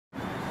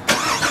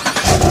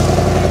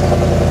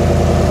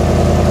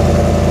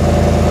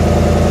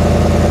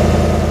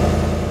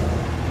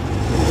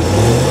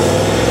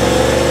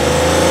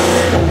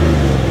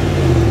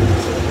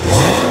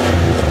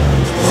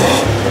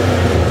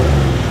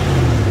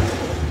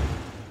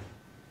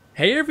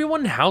Hey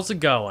everyone, how's it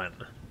going?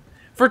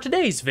 For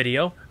today's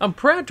video, I'm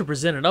proud to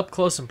present an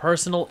up-close and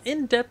personal,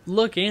 in-depth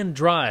look and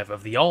drive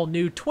of the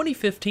all-new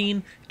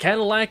 2015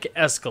 Cadillac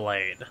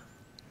Escalade.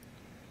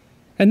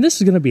 And this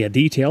is going to be a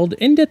detailed,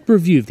 in-depth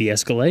review of the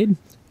Escalade.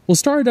 We'll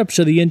start it up,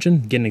 show the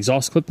engine, get an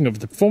exhaust clipping of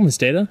the performance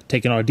data,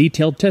 take it on a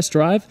detailed test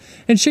drive,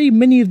 and show you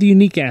many of the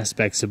unique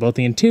aspects of both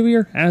the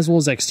interior as well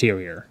as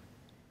exterior.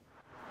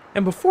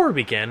 And before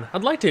we begin,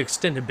 I'd like to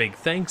extend a big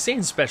thanks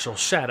and special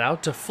shout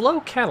out to Flo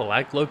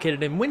Cadillac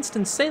located in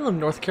Winston-Salem,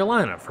 North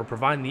Carolina for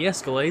providing the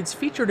Escalades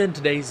featured in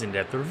today's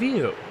in-depth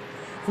review.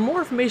 For more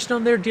information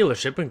on their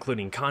dealership,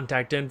 including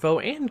contact info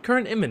and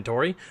current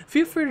inventory,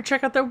 feel free to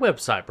check out their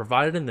website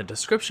provided in the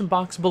description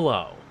box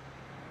below.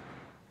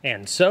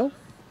 And so,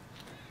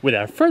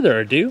 without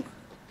further ado,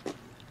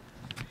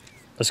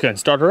 let's go ahead and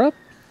start her up,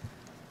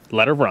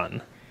 let her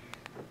run.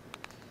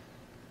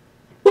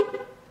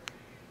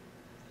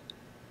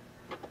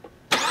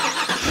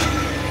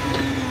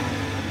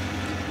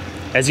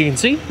 As you can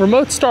see,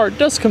 remote start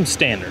does come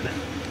standard.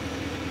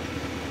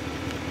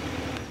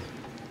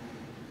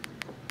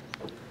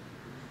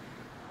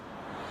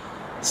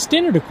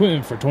 Standard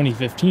equipment for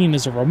 2015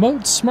 is a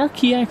remote smart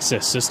key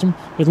access system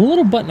with a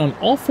little button on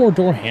all four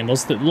door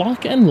handles that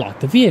lock and unlock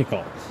the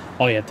vehicle.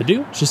 All you have to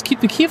do is just keep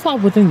the key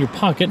fob within your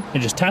pocket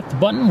and just tap the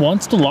button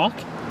once to lock.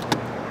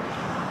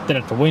 Then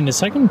after waiting a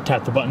second,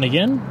 tap the button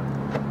again.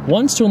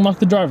 Once to unlock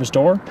the driver's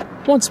door,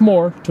 once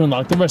more to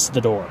unlock the rest of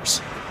the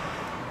doors.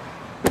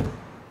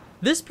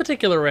 This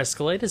particular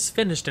Escalade is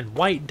finished in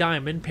white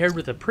diamond paired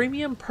with a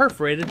premium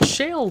perforated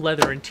shale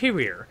leather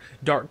interior.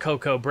 Dark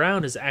cocoa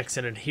brown is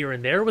accented here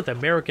and there with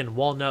American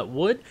walnut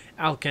wood,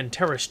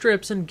 Alcantara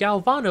strips, and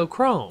Galvano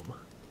chrome.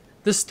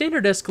 The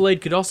standard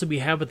Escalade could also be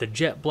had with a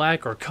jet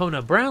black or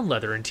Kona brown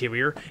leather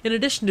interior, in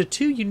addition to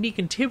two unique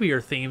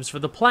interior themes for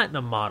the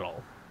Platinum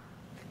model.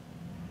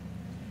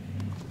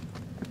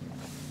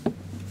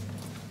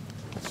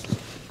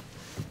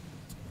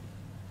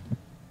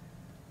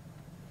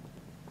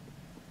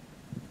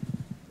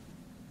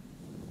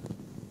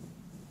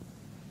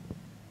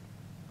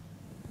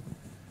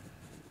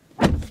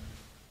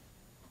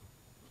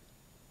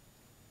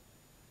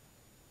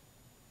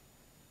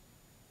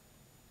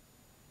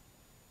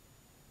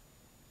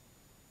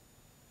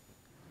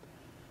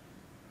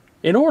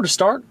 In order to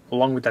start,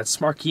 along with that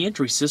smart key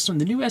entry system,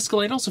 the new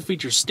Escalade also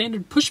features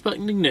standard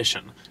push-button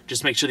ignition.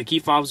 Just make sure the key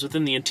fob is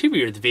within the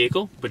interior of the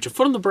vehicle, put your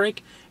foot on the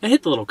brake, and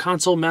hit the little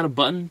console-mounted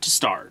button to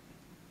start.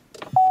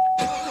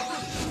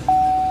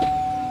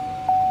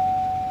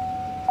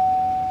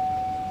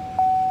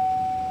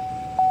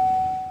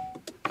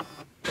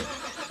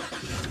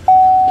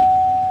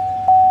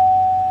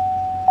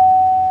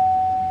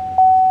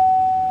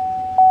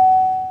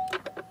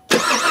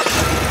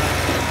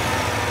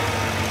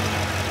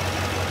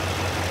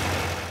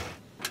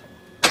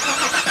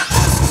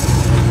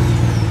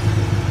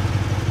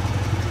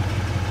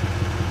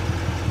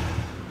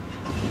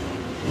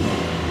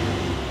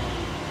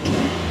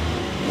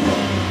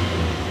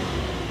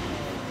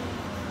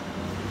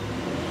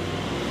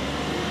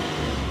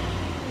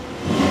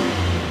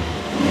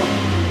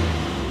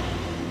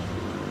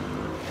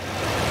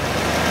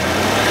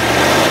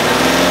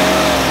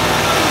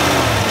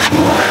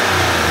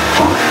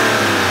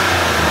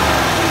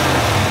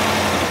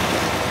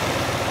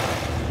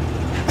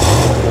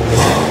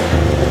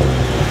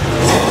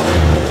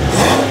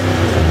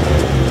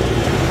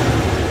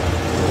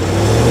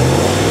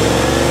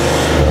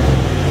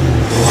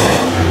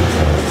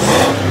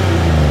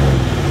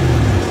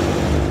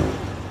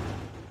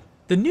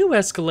 The new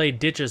Escalade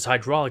ditches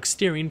hydraulic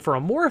steering for a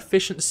more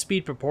efficient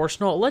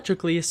speed-proportional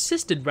electrically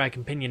assisted rack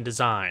and pinion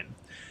design.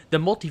 The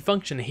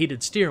multifunction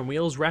heated steering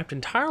wheel is wrapped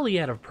entirely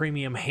out of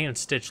premium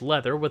hand-stitched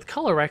leather with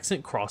color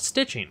accent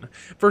cross-stitching,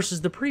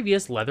 versus the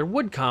previous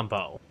leather-wood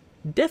combo.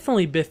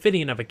 Definitely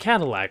befitting of a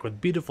Cadillac with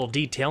beautiful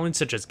detailing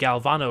such as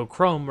Galvano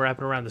chrome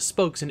wrapping around the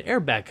spokes and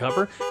airbag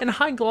cover and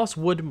high-gloss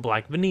wood and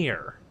black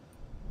veneer.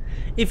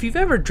 If you've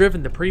ever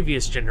driven the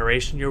previous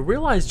generation, you'll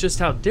realize just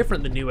how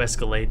different the new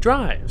Escalade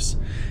drives.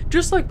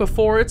 Just like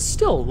before, it's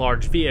still a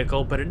large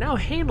vehicle, but it now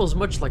handles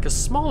much like a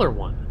smaller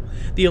one.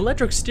 The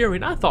electric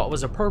steering I thought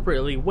was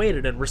appropriately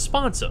weighted and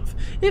responsive,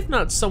 if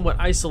not somewhat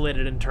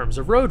isolated in terms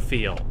of road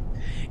feel.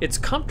 It's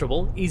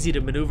comfortable, easy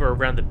to maneuver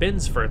around the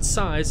bends for its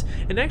size,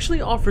 and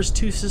actually offers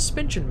two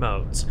suspension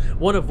modes,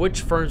 one of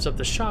which firms up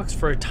the shocks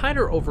for a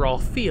tighter overall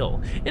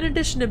feel, in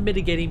addition to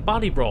mitigating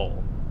body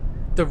roll.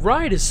 The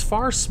ride is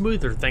far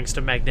smoother thanks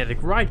to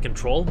magnetic ride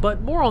control,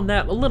 but more on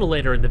that a little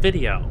later in the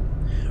video.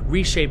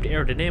 Reshaped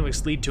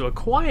aerodynamics lead to a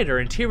quieter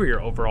interior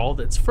overall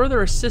that's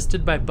further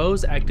assisted by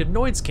Bose active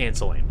noise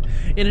cancelling.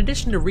 In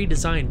addition to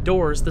redesigned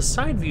doors, the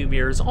side view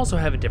mirrors also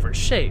have a different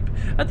shape.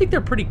 I think they're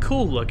pretty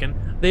cool looking.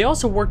 They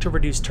also work to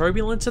reduce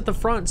turbulence at the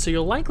front, so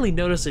you'll likely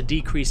notice a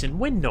decrease in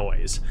wind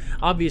noise.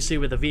 Obviously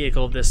with a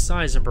vehicle of this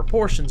size and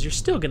proportions, you're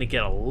still going to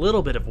get a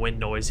little bit of wind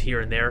noise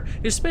here and there,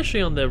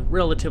 especially on the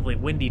relatively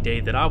windy day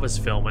that I was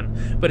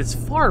filming, but it's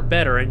far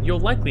better and you'll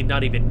likely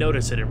not even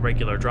notice it in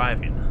regular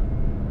driving.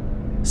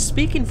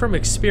 Speaking from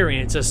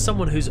experience as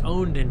someone who's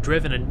owned and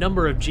driven a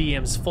number of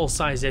GM's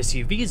full-size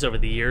SUVs over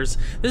the years,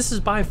 this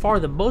is by far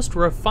the most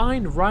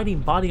refined riding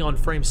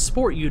body-on-frame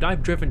sport ute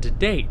I've driven to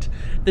date.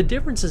 The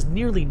difference is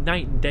nearly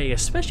night and day,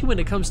 especially when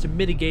it comes to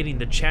mitigating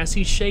the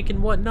chassis shake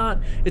and whatnot.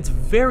 It's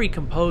very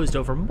composed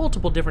over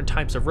multiple different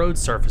types of road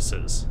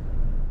surfaces.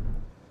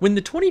 When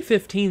the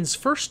 2015s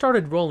first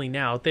started rolling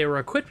out, they were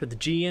equipped with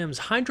GM's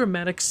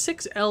Hydra-Matic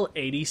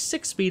 6L80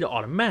 6-speed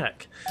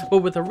automatic, but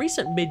with a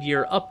recent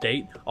mid-year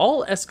update,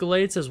 all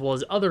Escalades as well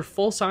as other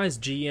full-size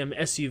GM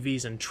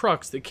SUVs and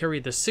trucks that carry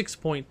the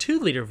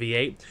 6.2-liter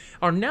V8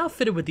 are now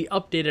fitted with the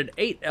updated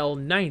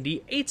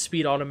 8L90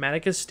 8-speed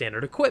automatic as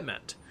standard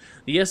equipment.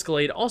 The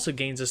Escalade also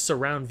gains a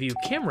surround view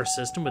camera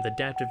system with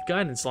adaptive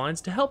guidance lines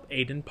to help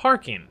aid in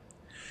parking.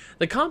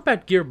 The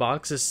compact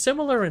gearbox is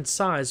similar in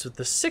size with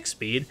the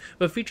 6-speed,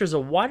 but features a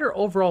wider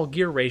overall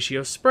gear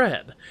ratio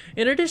spread,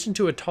 in addition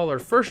to a taller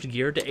first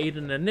gear to aid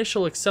in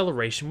initial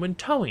acceleration when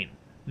towing.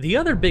 The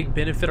other big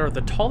benefit are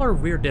the taller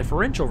rear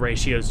differential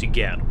ratios you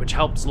get, which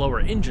helps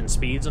lower engine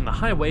speeds on the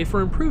highway for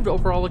improved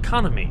overall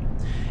economy.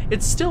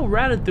 It's still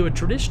routed through a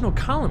traditional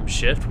column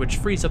shift, which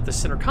frees up the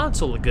center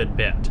console a good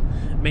bit.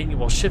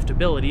 Manual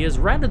shiftability is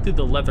routed through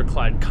the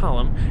leather-clad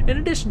column, in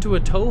addition to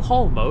a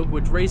tow-haul mode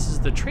which raises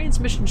the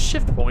transmission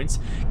shift points,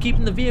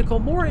 keeping the vehicle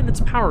more in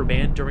its power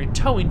band during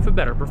towing for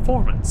better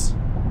performance.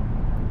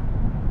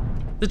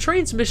 The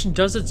transmission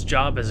does its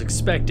job as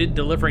expected,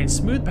 delivering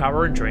smooth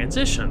power in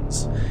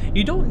transitions.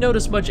 You don't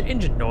notice much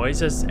engine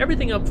noise as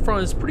everything up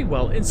front is pretty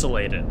well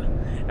insulated.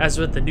 As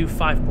with the new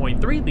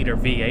 5.3-liter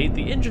V8,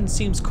 the engine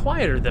seems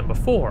quieter than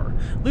before,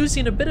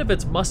 losing a bit of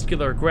its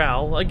muscular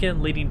growl,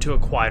 again leading to a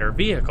quieter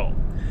vehicle.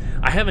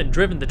 I haven't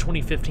driven the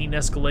 2015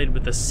 Escalade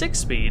with the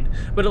 6-speed,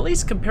 but at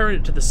least comparing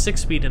it to the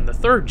 6-speed in the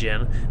 3rd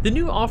gen, the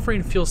new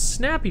offering feels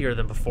snappier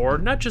than before,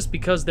 not just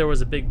because there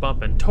was a big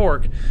bump in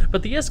torque,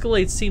 but the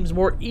Escalade seems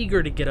more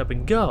eager to get up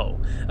and go,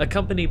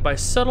 accompanied by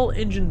subtle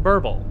engine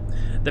burble.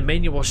 The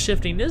manual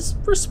shifting is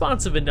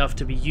responsive enough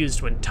to be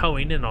used when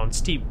towing and on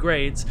steep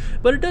grades,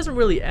 but it doesn't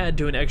really add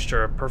to an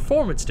extra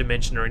performance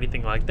dimension or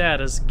anything like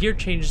that, as gear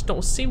changes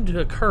don't seem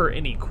to occur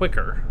any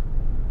quicker.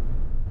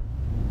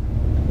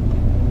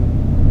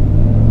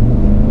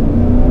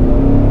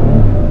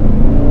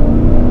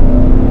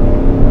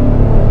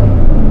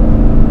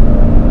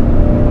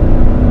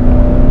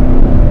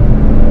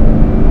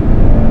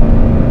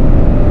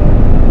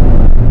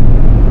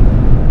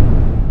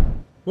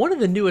 One of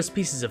the newest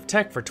pieces of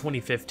tech for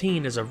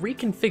 2015 is a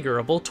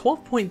reconfigurable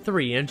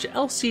 12.3-inch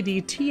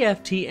LCD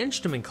TFT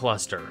instrument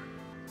cluster.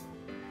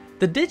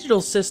 The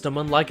digital system,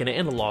 unlike an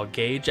analog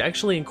gauge,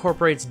 actually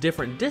incorporates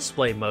different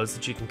display modes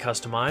that you can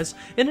customize,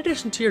 in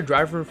addition to your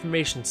driver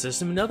information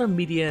system and other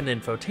media and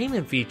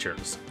infotainment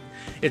features.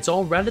 It's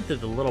all routed through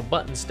the little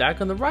button stack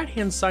on the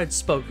right-hand side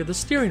spoke of the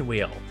steering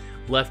wheel,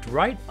 left,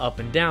 right, up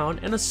and down,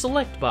 and a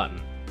select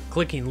button.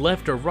 Clicking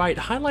left or right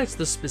highlights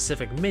the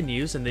specific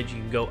menus, and then you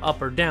can go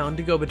up or down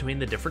to go between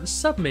the different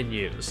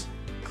sub-menus.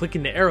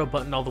 Clicking the arrow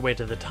button all the way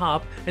to the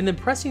top, and then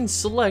pressing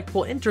select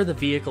will enter the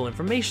vehicle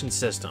information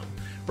system,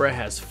 where it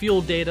has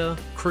fuel data,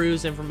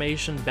 cruise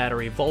information,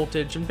 battery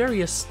voltage, and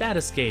various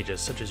status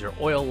gauges such as your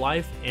oil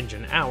life,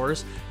 engine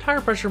hours,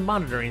 tire pressure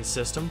monitoring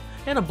system,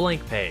 and a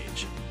blank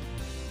page.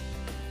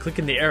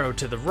 Clicking the arrow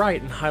to the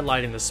right and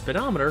highlighting the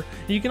speedometer,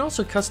 you can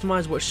also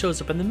customize what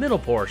shows up in the middle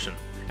portion.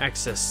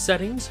 Access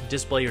settings,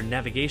 display your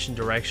navigation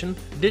direction,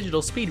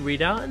 digital speed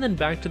readout, and then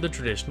back to the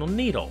traditional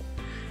needle.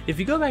 If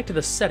you go back to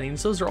the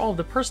settings, those are all of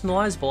the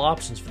personalizable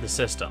options for the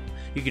system.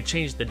 You can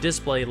change the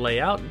display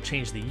layout,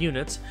 change the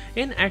units,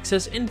 and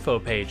access info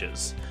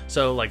pages.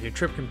 So like your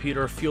trip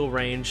computer, fuel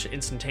range,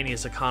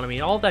 instantaneous economy,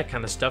 all that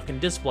kind of stuff can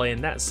display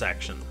in that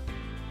section.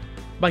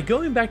 By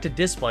going back to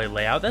display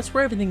layout, that's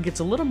where everything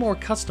gets a little more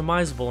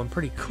customizable and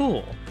pretty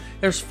cool.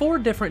 There's 4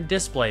 different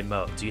display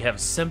modes. You have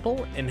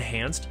simple,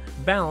 enhanced,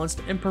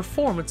 balanced, and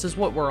performance is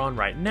what we're on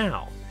right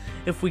now.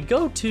 If we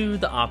go to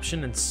the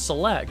option and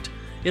select,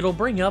 it'll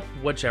bring up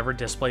whichever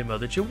display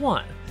mode that you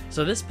want.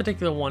 So this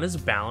particular one is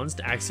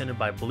balanced, accented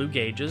by blue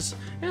gauges.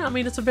 Yeah, I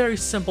mean, it's a very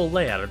simple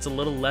layout. It's a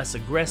little less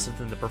aggressive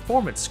than the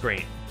performance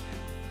screen.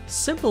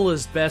 Simple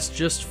is best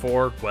just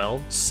for,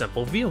 well,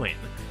 simple viewing.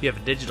 You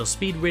have a digital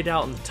speed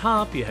readout on the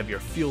top, you have your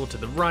fuel to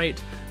the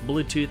right,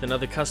 Bluetooth and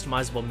other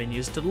customizable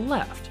menus to the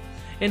left.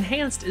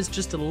 Enhanced is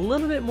just a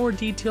little bit more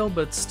detailed,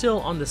 but still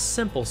on the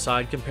simple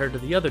side compared to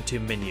the other 2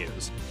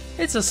 menus.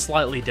 It's a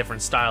slightly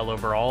different style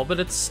overall, but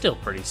it's still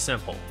pretty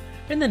simple.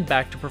 And then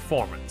back to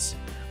performance.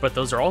 But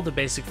those are all the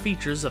basic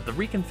features of the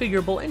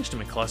reconfigurable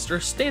instrument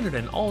cluster standard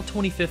in all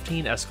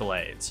 2015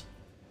 Escalades.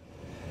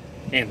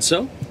 And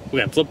so, we're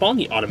going to flip on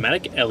the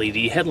automatic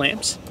LED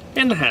headlamps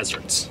and the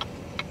hazards.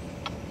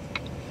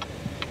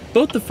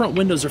 Both the front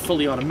windows are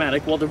fully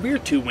automatic, while the rear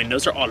 2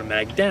 windows are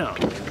automatic down,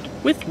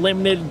 with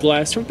laminated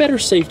glass for better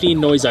safety and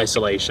noise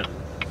isolation.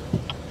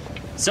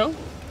 So,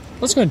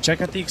 let's go and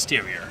check out the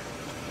exterior.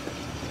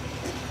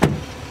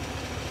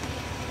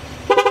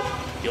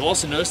 You'll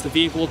also notice the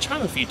vehicle will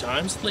chime a few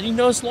times, letting you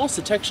know it's lost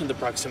detection of the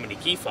proximity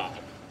key fob.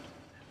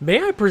 May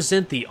I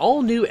present the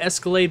all-new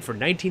Escalade for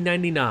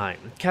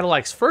 1999,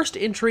 Cadillac's first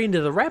entry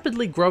into the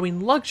rapidly growing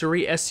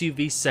luxury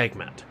SUV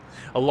segment.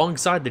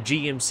 Alongside the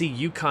GMC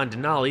Yukon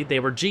Denali, they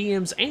were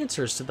GM's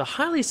answers to the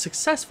highly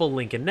successful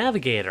Lincoln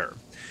Navigator.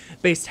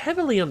 Based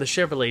heavily on the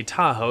Chevrolet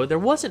Tahoe, there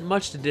wasn't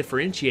much to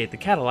differentiate the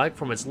Cadillac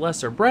from its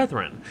lesser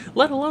brethren,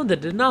 let alone the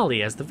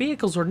Denali, as the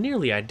vehicles were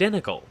nearly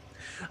identical.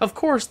 Of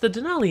course, the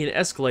Denali and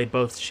Escalade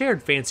both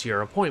shared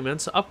fancier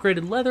appointments,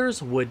 upgraded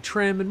leathers, wood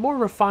trim, and more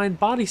refined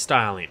body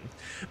styling.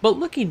 But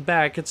looking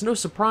back, it's no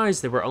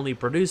surprise they were only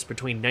produced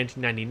between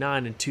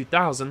 1999 and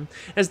 2000,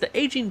 as the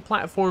aging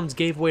platforms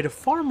gave way to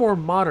far more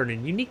modern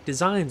and unique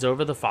designs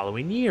over the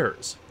following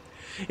years.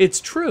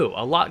 It's true,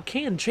 a lot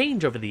can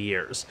change over the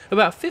years,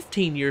 about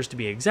 15 years to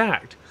be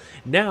exact.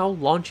 Now,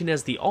 launching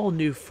as the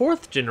all-new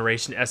 4th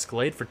generation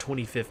Escalade for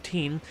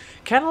 2015,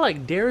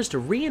 Cadillac dares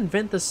to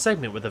reinvent the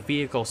segment with a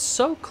vehicle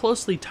so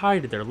closely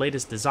tied to their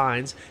latest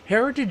designs,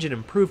 heritage, and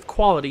improved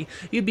quality,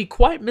 you'd be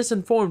quite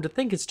misinformed to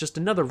think it's just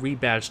another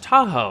rebadged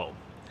Tahoe.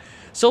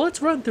 So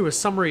let's run through a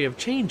summary of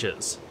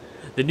changes.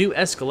 The new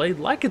Escalade,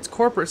 like its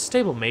corporate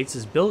stablemates,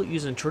 is built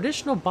using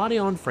traditional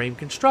body-on-frame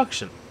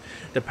construction.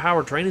 The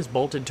powertrain is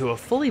bolted to a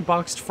fully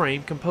boxed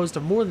frame composed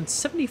of more than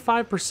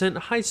 75%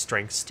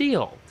 high-strength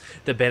steel.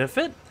 The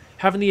benefit?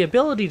 Having the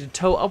ability to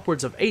tow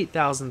upwards of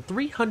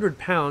 8,300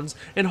 pounds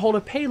and hold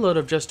a payload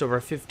of just over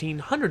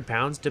 1,500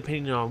 pounds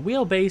depending on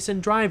wheelbase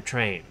and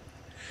drivetrain.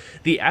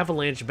 The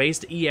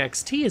Avalanche-based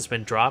EXT has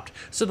been dropped,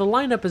 so the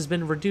lineup has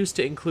been reduced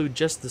to include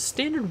just the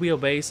standard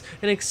wheelbase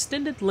and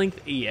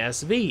extended-length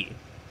ESV.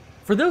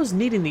 For those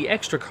needing the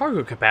extra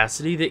cargo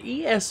capacity, the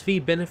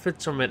ESV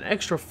benefits from an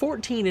extra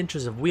 14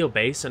 inches of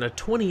wheelbase and a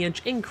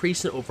 20-inch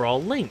increase in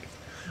overall length.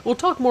 We'll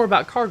talk more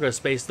about cargo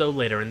space though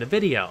later in the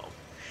video.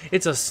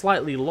 It's a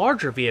slightly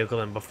larger vehicle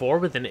than before,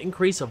 with an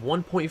increase of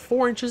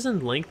 1.4 inches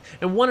in length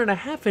and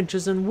 1.5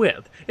 inches in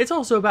width. It's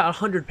also about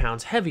 100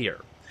 pounds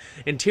heavier.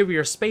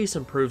 Interior space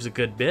improves a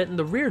good bit, and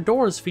the rear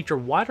doors feature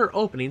wider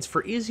openings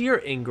for easier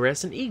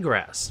ingress and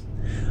egress.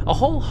 A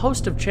whole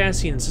host of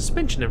chassis and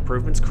suspension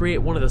improvements create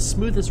one of the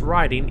smoothest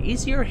riding,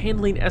 easier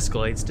handling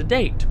Escalades to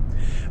date.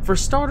 For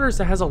starters,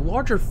 it has a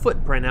larger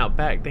footprint out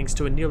back thanks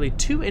to a nearly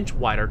 2-inch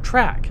wider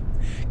track.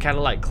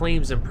 Cadillac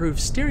claims improved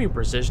steering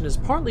precision is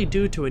partly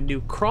due to a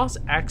new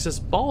cross-axis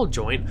ball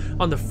joint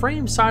on the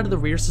frame side of the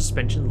rear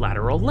suspension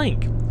lateral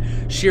link.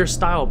 Sheer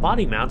style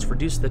body mounts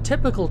reduce the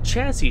typical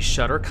chassis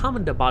shudder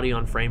common to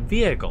body-on-frame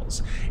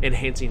vehicles,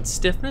 enhancing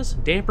stiffness,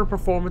 damper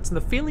performance, and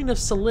the feeling of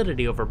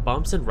solidity over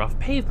bumps and rough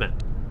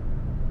pavement.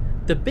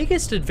 The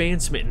biggest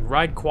advancement in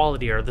ride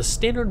quality are the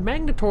standard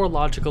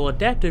magnetorological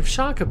adaptive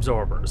shock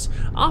absorbers,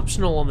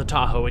 optional on the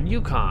Tahoe and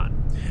Yukon.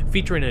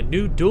 Featuring a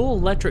new dual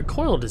electric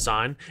coil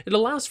design, it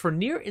allows for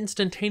near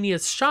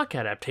instantaneous shock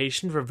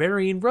adaptation for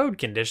varying road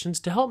conditions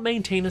to help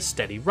maintain a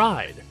steady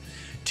ride.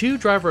 2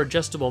 driver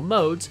adjustable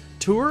modes,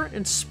 Tour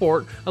and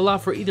Sport, allow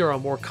for either a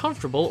more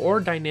comfortable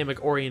or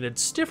dynamic-oriented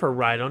stiffer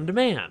ride on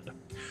demand.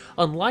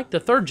 Unlike the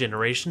 3rd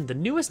generation, the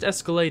newest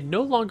Escalade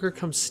no longer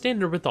comes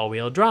standard with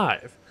all-wheel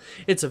drive.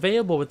 It's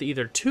available with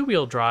either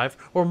 2-wheel drive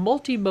or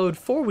multi-mode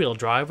 4-wheel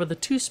drive with a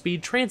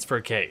 2-speed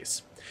transfer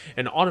case.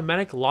 An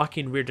automatic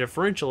locking rear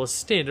differential is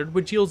standard,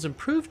 which yields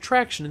improved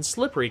traction in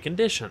slippery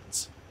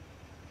conditions.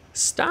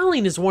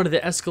 Styling is one of the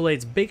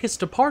Escalade's biggest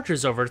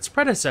departures over its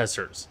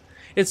predecessors.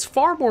 It's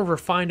far more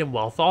refined and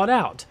well thought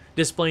out,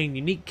 displaying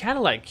unique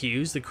Cadillac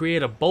cues that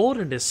create a bold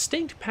and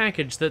distinct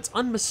package that's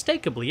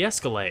unmistakably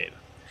Escalade.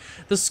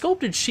 The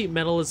sculpted sheet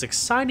metal is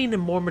exciting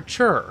and more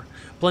mature.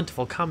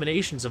 Plentiful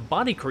combinations of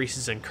body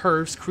creases and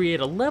curves create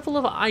a level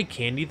of eye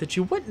candy that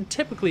you wouldn't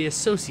typically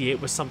associate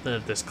with something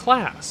of this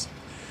class.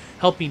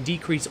 Helping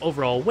decrease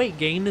overall weight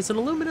gain is an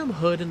aluminum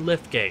hood and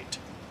liftgate.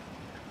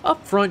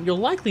 Up front, you'll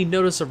likely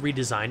notice a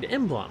redesigned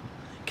emblem.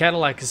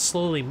 Cadillac is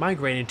slowly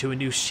migrating to a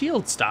new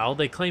shield style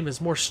they claim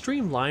is more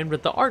streamlined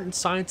with the art and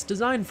science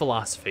design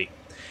philosophy.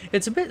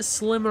 It's a bit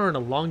slimmer and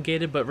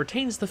elongated but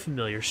retains the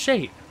familiar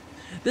shape.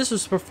 This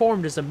was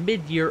performed as a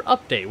mid-year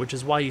update, which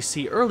is why you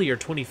see earlier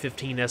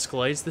 2015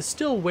 Escalades that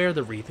still wear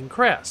the wreath and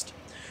crest.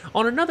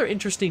 On another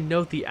interesting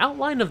note, the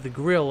outline of the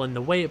grille and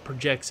the way it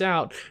projects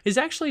out is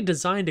actually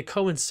designed to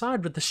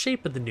coincide with the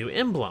shape of the new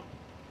emblem.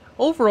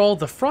 Overall,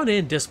 the front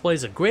end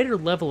displays a greater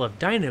level of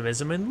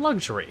dynamism and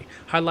luxury,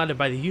 highlighted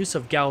by the use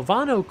of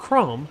Galvano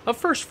Chrome, a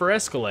first for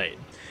Escalade.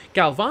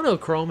 Galvano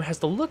Chrome has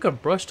the look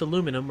of brushed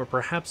aluminum or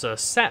perhaps a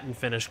satin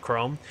finished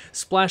chrome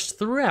splashed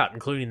throughout,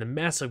 including the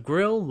massive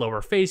grille,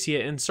 lower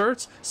fascia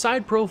inserts,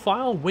 side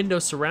profile, window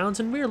surrounds,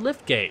 and rear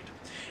liftgate.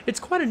 It's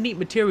quite a neat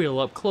material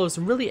up close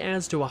and really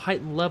adds to a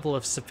heightened level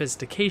of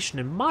sophistication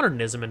and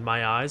modernism in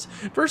my eyes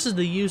versus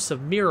the use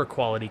of mirror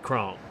quality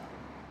chrome.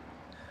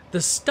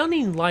 The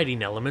stunning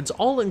lighting elements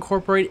all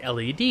incorporate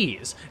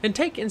LEDs and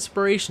take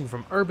inspiration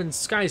from urban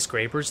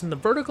skyscrapers and the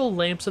vertical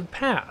lamps of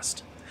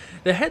past.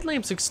 The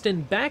headlamps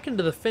extend back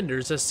into the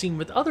fenders as seen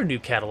with other new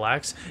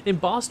Cadillacs,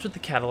 embossed with the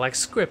Cadillac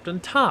script on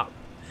top.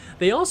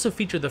 They also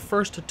feature the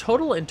first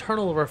total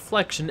internal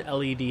reflection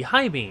LED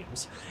high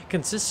beams,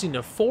 consisting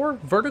of 4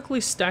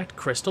 vertically stacked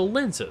crystal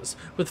lenses,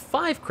 with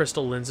 5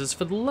 crystal lenses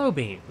for the low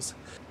beams.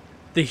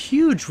 The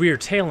huge rear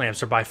tail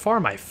lamps are by far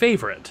my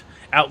favorite,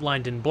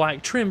 outlined in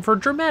black trim for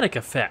dramatic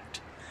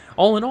effect.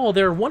 All in all,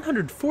 there are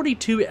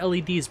 142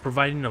 LEDs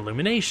providing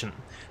illumination,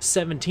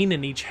 17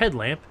 in each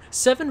headlamp,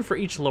 7 for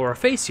each lower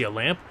fascia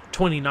lamp,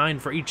 29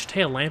 for each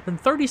tail lamp,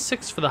 and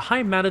 36 for the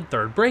high-mounted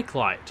third brake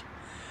light.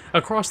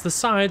 Across the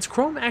sides,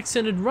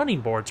 chrome-accented running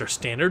boards are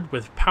standard,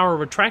 with power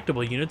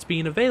retractable units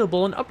being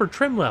available in upper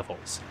trim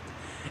levels.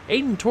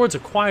 Aiding towards a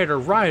quieter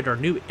ride are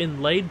new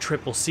inlaid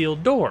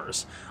triple-sealed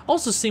doors.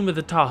 Also seen with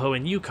the Tahoe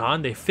and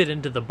Yukon, they fit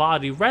into the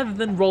body rather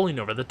than rolling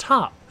over the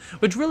top,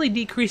 which really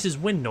decreases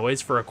wind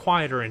noise for a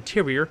quieter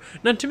interior,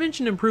 not to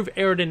mention improve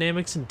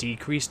aerodynamics and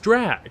decrease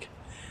drag.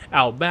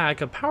 Out back,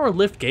 a power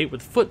liftgate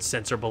with foot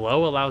sensor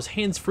below allows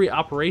hands-free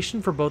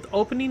operation for both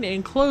opening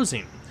and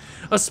closing.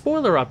 A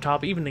spoiler up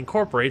top even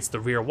incorporates the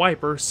rear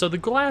wiper, so the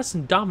glass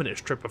and dominant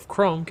strip of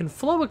chrome can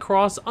flow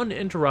across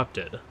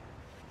uninterrupted.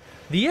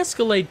 The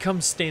Escalade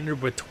comes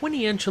standard with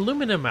 20-inch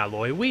aluminum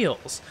alloy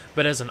wheels,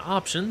 but as an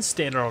option,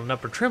 standard on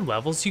upper trim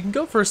levels, you can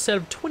go for a set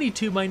of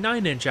 22 by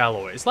 9-inch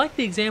alloys, like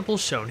the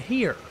examples shown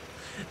here.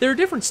 There are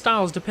different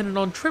styles depending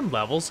on trim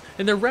levels,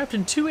 and they're wrapped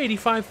in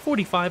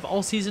 285/45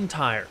 all-season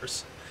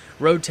tires.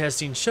 Road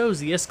testing shows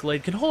the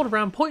Escalade can hold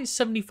around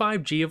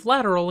 0.75 g of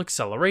lateral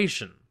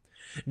acceleration.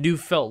 New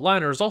felt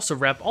liners also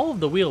wrap all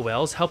of the wheel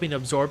wells, helping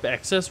absorb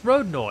excess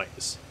road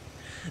noise.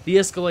 The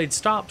Escalade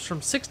stops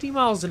from 60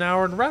 miles an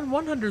hour and around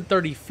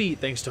 130 feet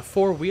thanks to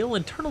 4-wheel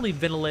internally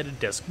ventilated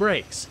disc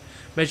brakes,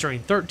 measuring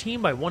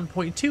 13 by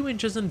 1.2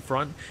 inches in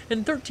front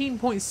and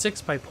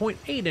 13.6 by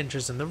 0.8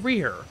 inches in the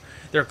rear.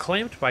 They're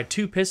clamped by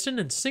 2-piston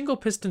and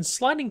single-piston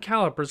sliding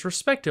calipers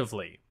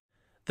respectively.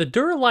 The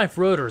Duralife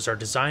rotors are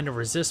designed to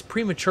resist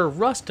premature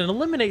rust and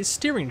eliminate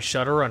steering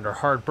shudder under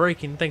hard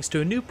braking thanks to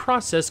a new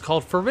process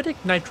called ferritic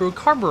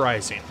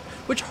nitrocarburizing,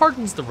 which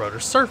hardens the rotor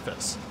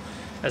surface.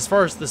 As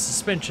far as the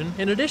suspension,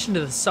 in addition to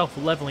the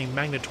self-leveling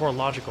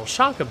magnetorological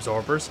shock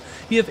absorbers,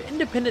 you have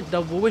independent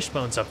double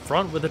wishbones up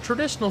front with a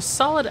traditional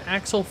solid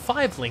axle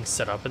 5-link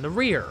setup in the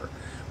rear.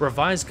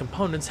 Revised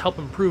components help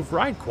improve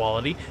ride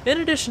quality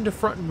in addition to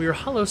front and rear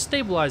hollow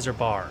stabilizer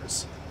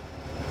bars.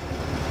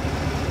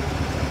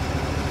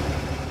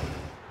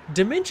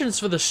 Dimensions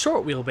for the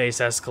short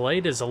wheelbase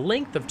Escalade is a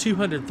length of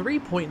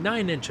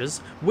 203.9 inches,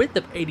 width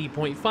of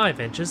 80.5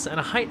 inches, and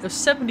a height of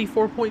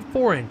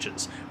 74.4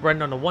 inches,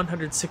 running on a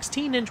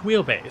 116-inch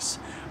wheelbase.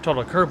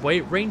 Total curb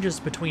weight ranges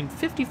between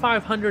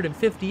 5,500 and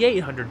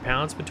 5,800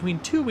 pounds between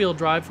 2-wheel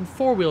drive and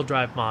 4-wheel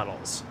drive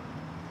models.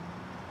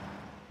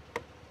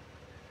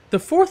 The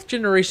 4th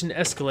generation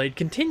Escalade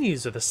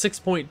continues with a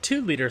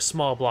 6.2-liter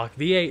small block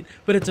V8,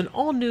 but it's an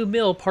all-new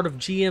mill part of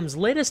GM's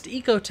latest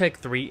Ecotec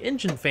 3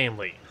 engine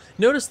family.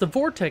 Notice the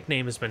Vortec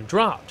name has been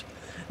dropped.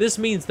 This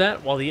means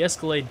that, while the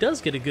Escalade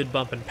does get a good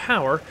bump in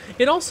power,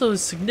 it also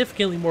is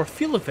significantly more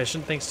fuel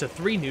efficient thanks to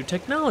 3 new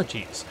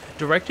technologies: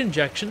 direct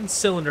injection,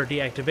 cylinder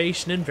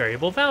deactivation, and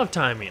variable valve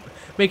timing,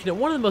 making it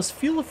one of the most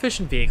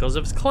fuel-efficient vehicles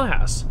of its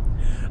class.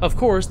 Of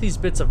course, these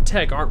bits of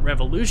tech aren't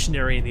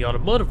revolutionary in the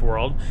automotive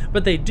world,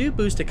 but they do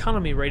boost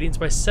economy ratings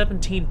by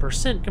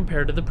 17%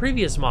 compared to the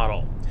previous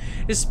model,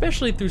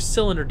 especially through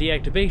cylinder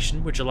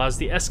deactivation, which allows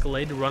the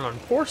Escalade to run on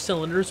 4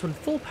 cylinders when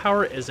full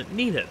power isn't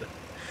needed.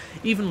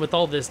 Even with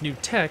all this new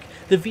tech,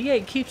 the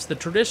V8 keeps the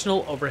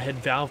traditional overhead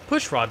valve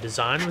pushrod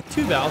design with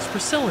 2 valves per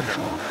cylinder,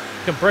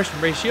 compression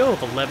ratio of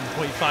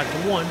 11.5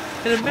 to 1,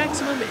 and a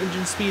maximum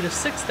engine speed of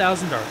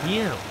 6,000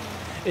 RPM.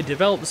 It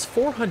develops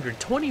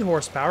 420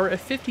 horsepower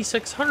at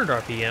 5,600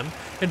 RPM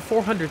and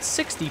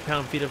 460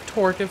 pound-feet of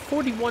torque at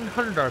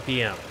 4,100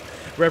 RPM,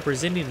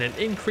 representing an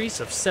increase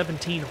of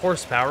 17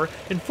 horsepower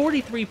and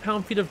 43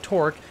 pound-feet of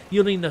torque,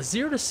 yielding a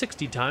 0 to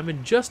 60 time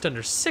in just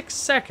under 6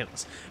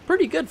 seconds.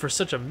 Pretty good for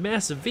such a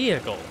massive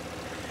vehicle.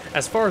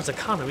 As far as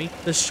economy,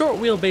 the short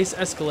wheelbase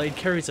Escalade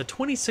carries a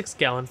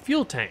 26-gallon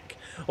fuel tank,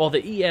 while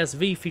the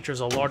ESV features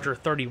a larger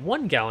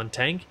 31-gallon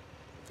tank,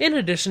 in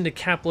addition to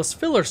capless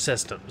filler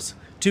systems.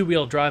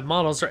 2-wheel drive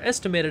models are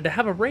estimated to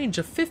have a range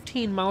of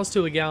 15 miles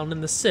to a gallon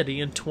in the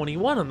city and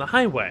 21 on the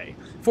highway.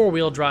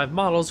 4-wheel drive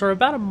models are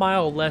about a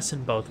mile less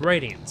in both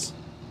ratings.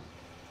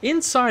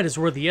 Inside is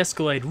where the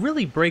Escalade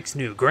really breaks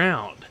new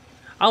ground.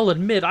 I'll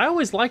admit I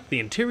always liked the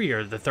interior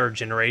of the 3rd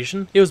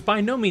generation. It was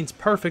by no means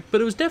perfect, but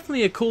it was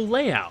definitely a cool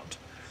layout.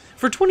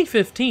 For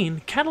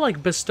 2015,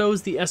 Cadillac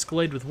bestows the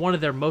Escalade with one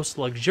of their most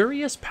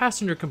luxurious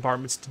passenger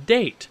compartments to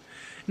date,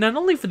 not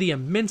only for the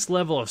immense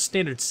level of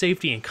standard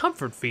safety and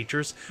comfort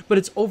features, but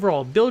its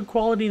overall build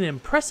quality and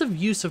impressive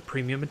use of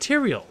premium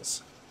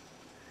materials.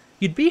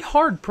 You'd be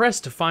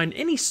hard-pressed to find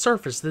any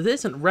surface that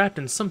isn't wrapped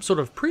in some sort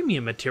of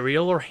premium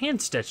material or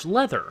hand-stitched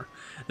leather.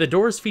 The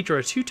doors feature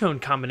a 2-tone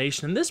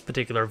combination in this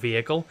particular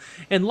vehicle,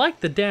 and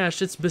like the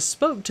dash, it's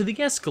bespoke to the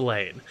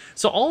Escalade,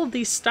 so all of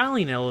these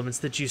styling elements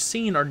that you've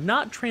seen are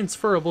not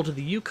transferable to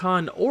the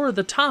Yukon or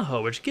the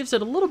Tahoe, which gives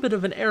it a little bit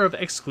of an air of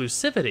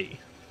exclusivity.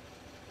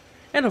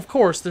 And of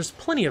course, there's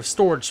plenty of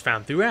storage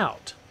found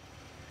throughout.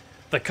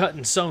 The cut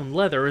and sewn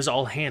leather is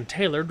all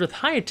hand-tailored with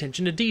high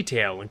attention to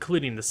detail,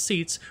 including the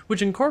seats,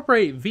 which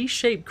incorporate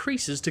V-shaped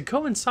creases to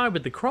coincide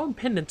with the chrome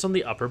pendants on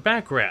the upper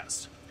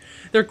backrest.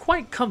 They're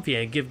quite comfy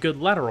and give good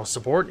lateral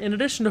support in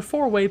addition to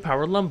 4-way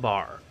power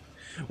lumbar.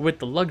 With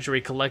the luxury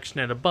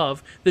collection and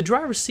above, the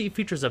driver's seat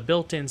features a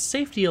built-in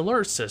safety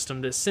alert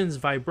system that sends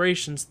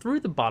vibrations through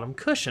the bottom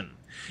cushion.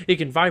 It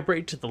can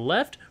vibrate to the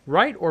left,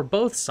 right, or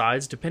both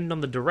sides depending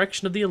on the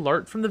direction of the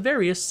alert from the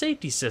various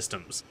safety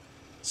systems,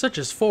 such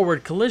as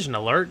forward collision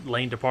alert,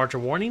 lane departure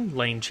warning,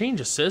 lane change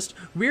assist,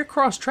 rear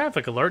cross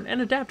traffic alert, and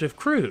adaptive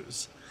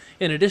cruise.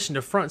 In addition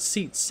to front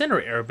seat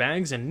center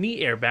airbags and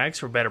knee airbags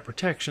for better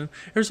protection,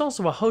 there's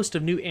also a host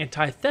of new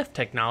anti-theft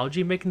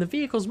technology making the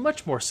vehicles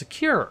much more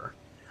secure.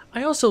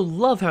 I also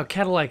love how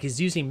Cadillac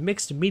is using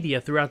mixed media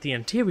throughout the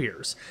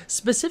interiors.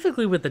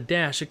 Specifically with the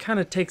dash, it kind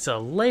of takes a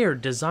layered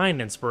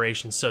design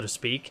inspiration, so to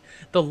speak.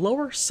 The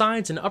lower,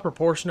 sides, and upper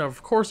portion are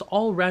of course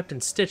all wrapped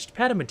in stitched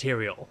padded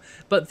material,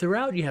 but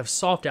throughout you have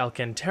soft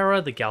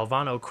Alcantara, the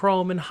Galvano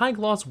chrome, and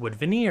high-gloss wood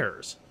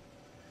veneers.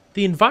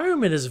 The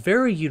environment is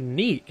very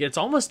unique. It's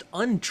almost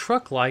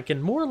untruck-like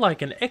and more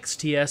like an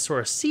XTS or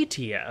a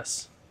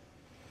CTS.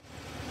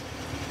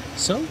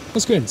 So,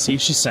 let's go ahead and see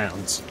if she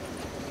sounds.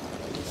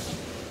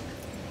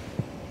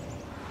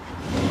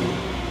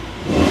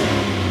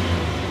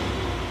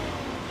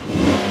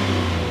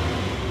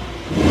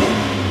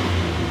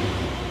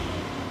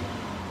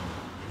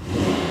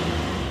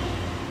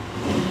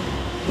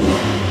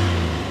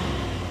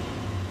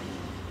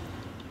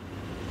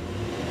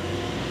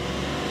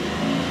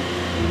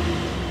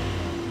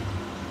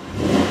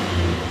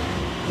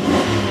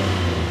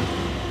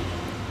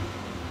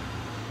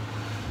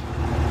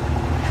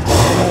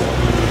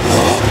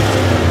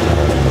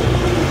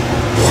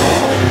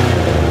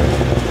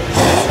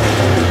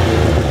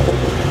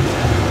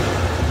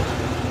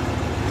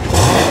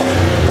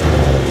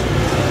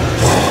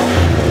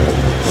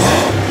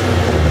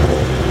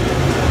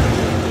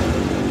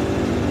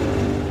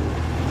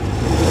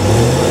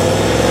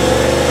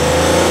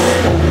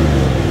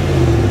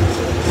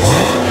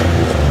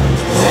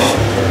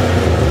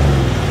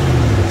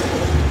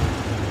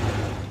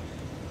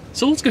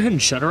 So let's go ahead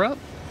and shut her up.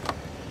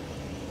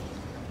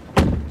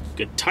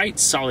 Good tight,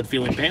 solid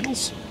feeling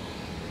panels.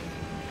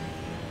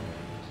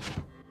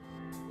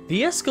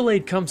 The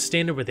Escalade comes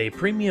standard with a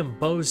premium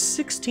Bose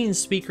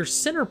 16-speaker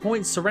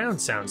center-point surround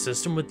sound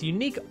system with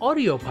unique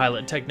audio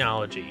pilot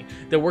technology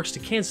that works to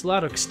cancel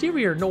out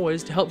exterior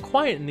noise to help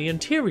quieten the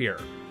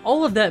interior.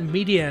 All of that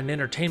media and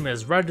entertainment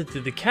is routed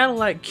through the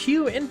Cadillac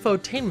Q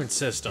infotainment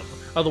system,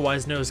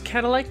 otherwise known as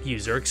Cadillac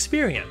User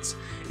Experience,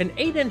 an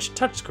 8-inch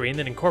touchscreen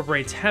that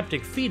incorporates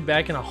haptic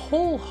feedback and a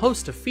whole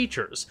host of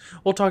features.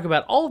 We'll talk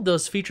about all of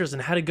those features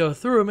and how to go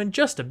through them in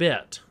just a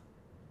bit.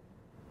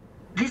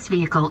 This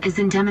vehicle is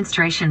in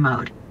demonstration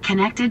mode,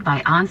 connected by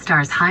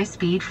OnStar's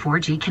high-speed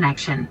 4G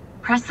connection.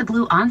 Press the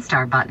blue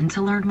OnStar button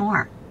to learn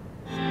more.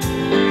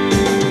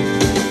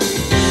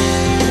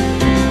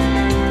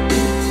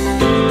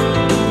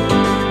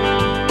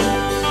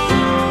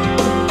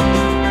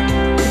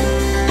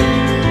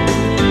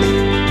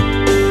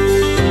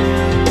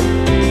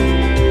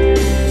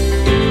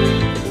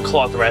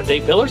 Cloth-wrapped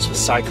 8-pillars with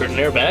side curtain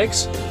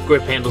airbags,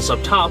 grip handles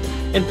up top,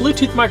 and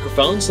Bluetooth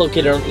microphones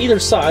located on either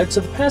side so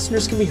the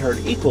passengers can be heard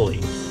equally.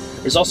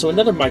 There's also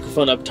another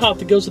microphone up top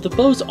that goes with the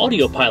Bose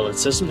audio pilot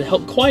system to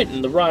help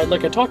quieten the ride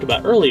like I talked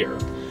about earlier.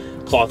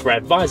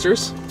 Cloth-wrapped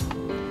visors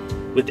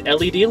with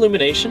LED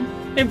illumination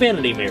and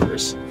vanity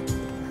mirrors.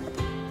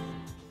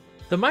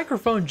 The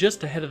microphone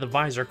just ahead of the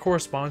visor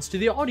corresponds to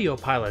the audio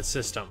pilot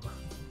system.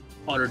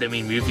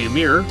 Auto-dimming rearview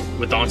mirror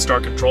with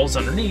OnStar controls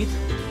underneath.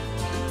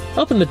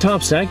 Up in the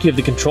top stack, you have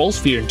the controls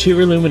for your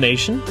interior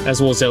illumination,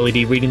 as well as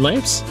LED reading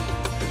lamps,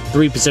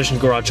 3-position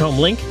garage home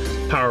link,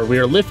 power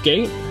rear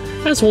liftgate,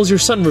 as well as your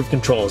sunroof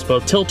controls,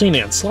 both tilting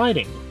and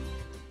sliding.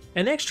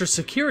 An extra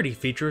security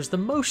feature is the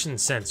motion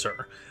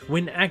sensor.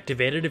 When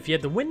activated, if you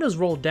have the windows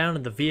rolled down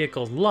and the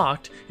vehicle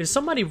locked, if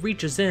somebody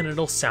reaches in,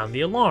 it'll sound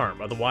the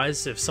alarm.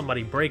 Otherwise, if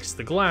somebody breaks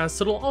the glass,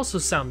 it'll also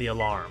sound the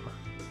alarm.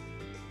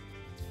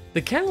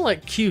 The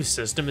Cadillac Q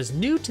system is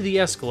new to the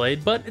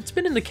Escalade, but it's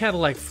been in the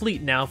Cadillac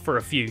fleet now for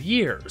a few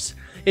years.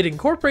 It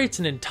incorporates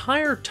an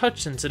entire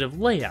touch-sensitive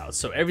layout,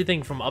 so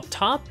everything from up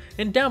top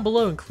and down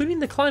below, including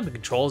the climate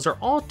controls, are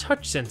all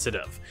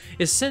touch-sensitive.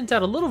 It sends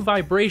out a little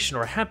vibration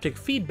or haptic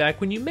feedback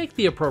when you make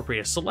the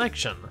appropriate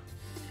selection.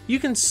 You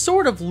can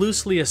sort of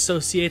loosely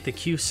associate the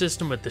Q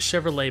system with the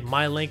Chevrolet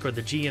MyLink or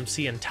the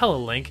GMC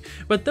IntelliLink,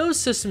 but those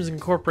systems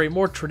incorporate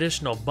more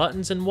traditional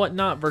buttons and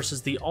whatnot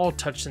versus the all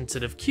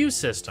touch-sensitive Q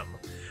system.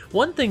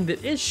 One thing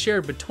that is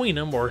shared between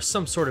them, or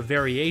some sort of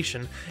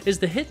variation, is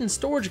the hidden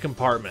storage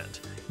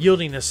compartment,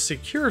 yielding a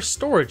secure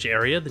storage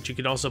area that you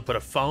can also put a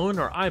phone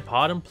or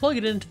iPod and plug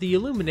it into the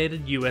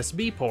illuminated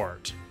USB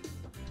port.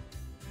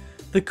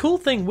 The cool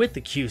thing with the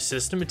Q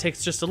system, it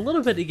takes just a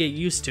little bit to get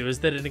used to, is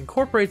that it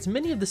incorporates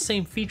many of the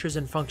same features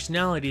and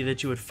functionality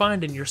that you would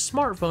find in your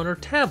smartphone or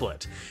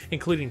tablet,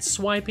 including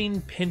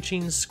swiping,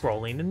 pinching,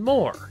 scrolling, and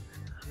more.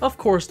 Of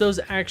course, those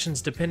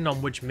actions depend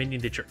on which menu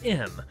that you're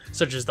in,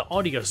 such as the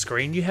audio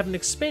screen, you have an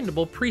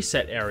expandable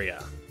preset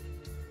area.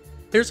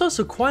 There's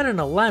also quite an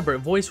elaborate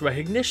voice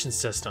recognition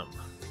system.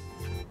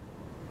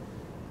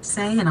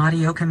 Say an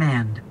audio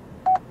command.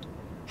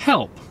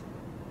 Help.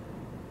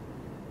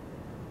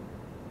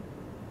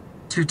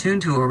 To tune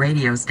to a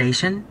radio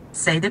station,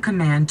 say the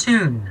command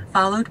tune,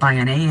 followed by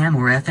an AM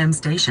or FM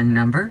station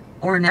number,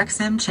 or an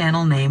XM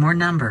channel name or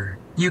number.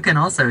 You can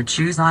also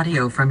choose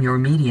audio from your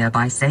media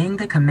by saying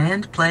the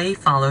command play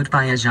followed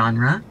by a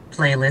genre,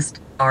 playlist,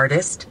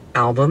 artist,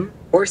 album,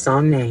 or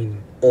song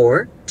name.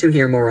 Or, to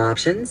hear more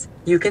options,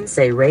 you can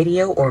say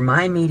radio or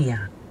my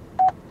media.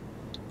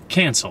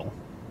 Cancel.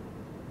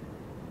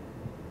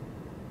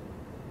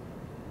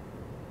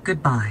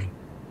 Goodbye.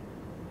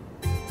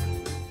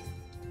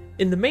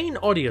 In the main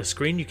audio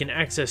screen, you can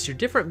access your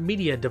different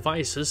media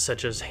devices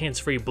such as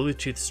hands-free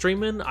Bluetooth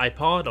streaming,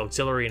 iPod,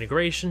 auxiliary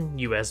integration,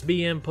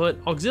 USB input,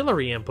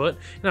 auxiliary input,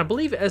 and I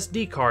believe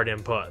SD card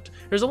input.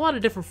 There's a lot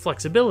of different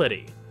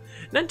flexibility.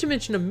 Not to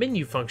mention a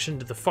menu function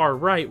to the far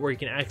right where you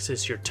can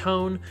access your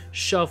tone,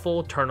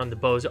 shuffle, turn on the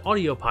Bose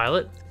audio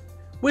pilot.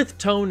 With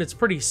tone, it's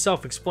pretty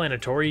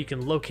self-explanatory. You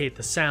can locate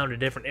the sound in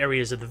different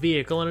areas of the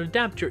vehicle and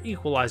adapt your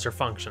equalizer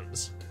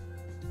functions.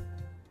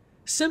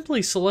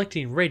 Simply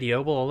selecting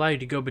radio will allow you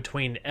to go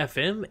between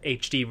FM,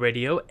 HD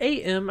radio,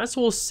 AM, as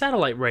well as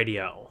satellite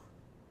radio.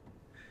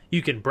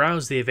 You can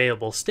browse the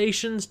available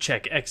stations,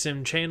 check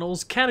XM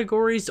channels,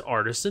 categories,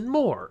 artists, and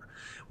more.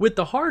 With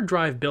the hard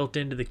drive built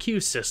into the Q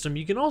system,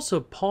 you can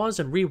also pause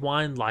and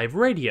rewind live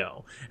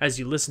radio. As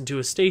you listen to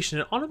a station,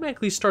 it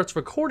automatically starts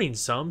recording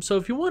some, so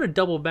if you want to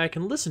double back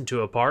and listen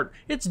to a part,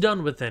 it's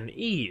done within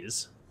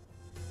ease.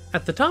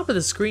 At the top of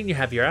the screen, you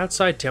have your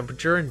outside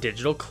temperature and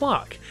digital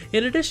clock,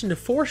 in addition to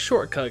 4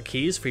 shortcut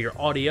keys for your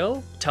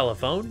audio,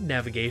 telephone,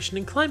 navigation,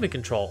 and climate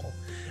control.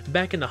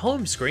 Back in the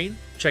home screen,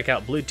 check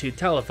out Bluetooth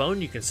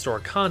telephone. You can store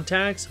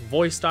contacts,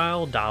 voice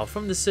dial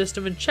from the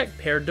system, and check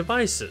paired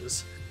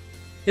devices.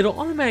 It'll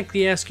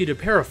automatically ask you to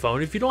pair a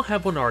phone if you don't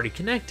have one already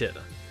connected.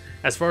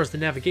 As far as the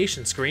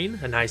navigation screen,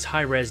 a nice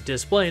high-res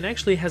display and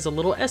actually has a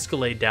little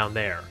Escalade down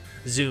there.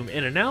 Zoom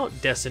in and out,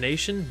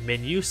 destination,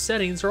 menu,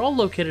 settings are all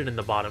located in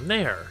the bottom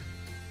there.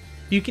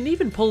 You can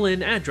even pull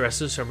in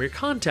addresses from your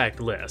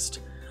contact list.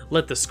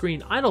 Let the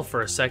screen idle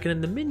for a second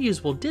and the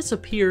menus will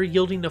disappear,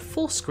 yielding a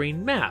full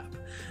screen map.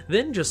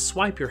 Then just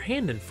swipe your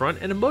hand in front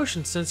and a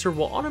motion sensor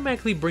will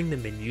automatically bring the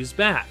menus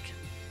back.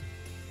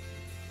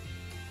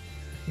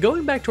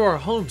 Going back to our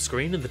home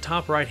screen, in the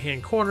top right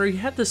hand corner you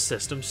have the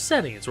system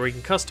settings where you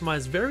can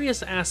customize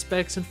various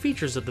aspects and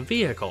features of the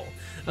vehicle.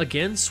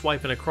 Again,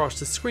 swiping across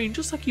the screen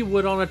just like you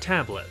would on a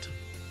tablet.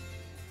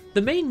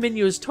 The main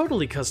menu is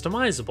totally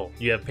customizable.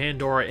 You have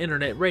Pandora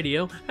Internet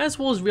Radio as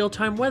well as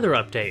real-time weather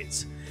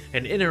updates.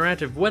 An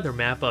interactive weather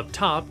map up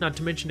top, not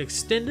to mention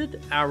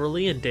extended,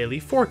 hourly, and daily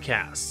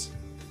forecasts.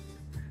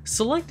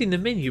 Selecting the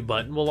menu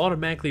button will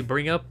automatically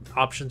bring up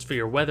options for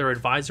your weather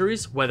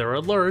advisories, weather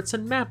alerts,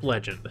 and map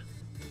legend.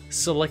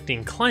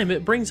 Selecting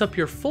climate brings up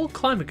your full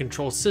climate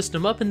control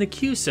system up in the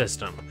Q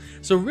system,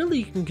 so really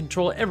you can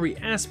control every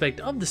aspect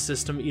of the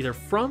system either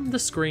from the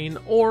screen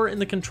or in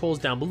the controls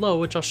down below,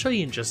 which I'll show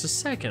you in just a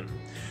second.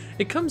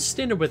 It comes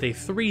standard with a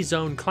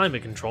 3-zone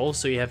climate control,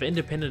 so you have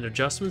independent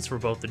adjustments for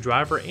both the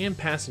driver and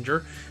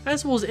passenger,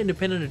 as well as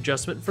independent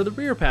adjustment for the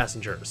rear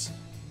passengers.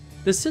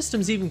 The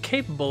system's even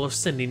capable of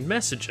sending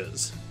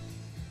messages.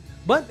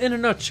 But in a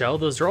nutshell,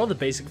 those are all the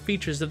basic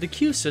features of the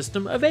Q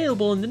system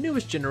available in the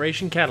newest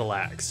generation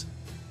Cadillacs.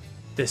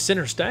 The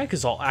center stack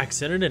is all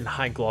accented in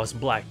high-gloss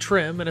black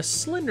trim and a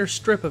slender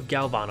strip of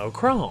Galvano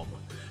chrome.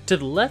 To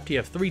the left, you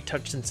have 3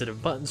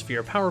 touch-sensitive buttons for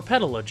your power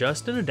pedal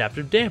adjust and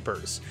adaptive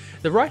dampers.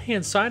 The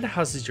right-hand side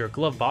houses your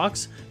glove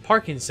box,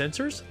 parking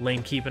sensors,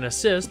 lane keep and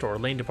assist or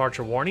lane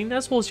departure warning,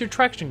 as well as your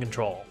traction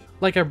control.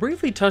 Like I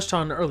briefly touched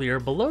on earlier,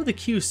 below the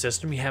Q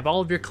system you have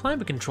all of your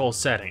climate control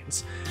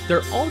settings.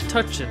 They're all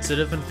touch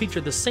sensitive and feature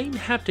the same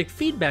haptic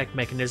feedback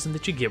mechanism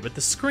that you get with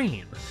the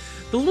screen.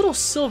 The little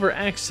silver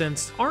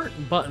accents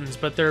aren't buttons,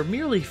 but they're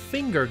merely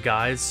finger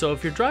guides, so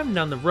if you're driving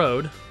down the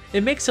road,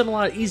 it makes it a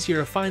lot easier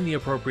to find the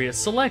appropriate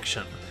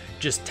selection.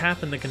 Just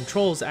tapping the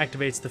controls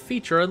activates the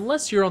feature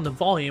unless you're on the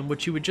volume,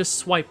 which you would just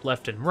swipe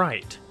left and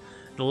right.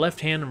 The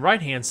left-hand and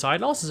right-hand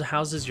side also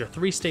houses your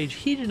 3-stage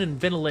heated and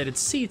ventilated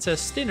seats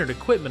as standard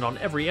equipment on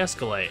every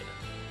Escalade.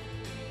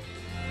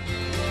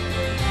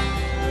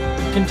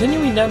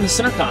 Continuing down the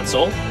center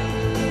console,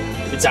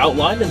 it's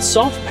outlined in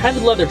soft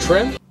padded leather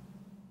trim.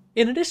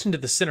 In addition to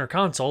the center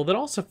console, that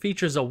also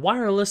features a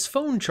wireless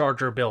phone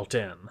charger built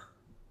in.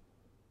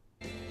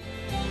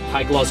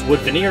 High-gloss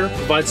wood veneer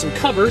provides some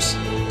covers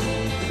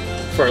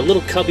for a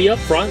little cubby up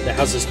front that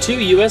houses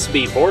 2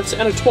 USB ports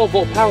and a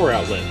 12-volt power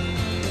outlet.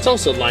 It's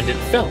also lined in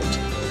felt.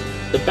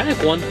 The back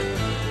one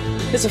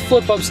is a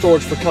flip-up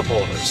storage for cup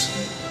holders.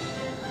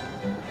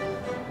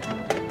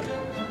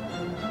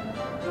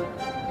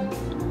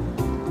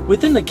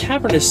 Within the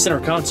cavernous center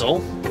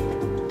console,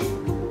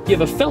 You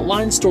have a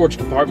felt-lined storage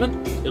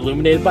compartment,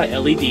 illuminated by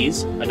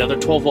LEDs, another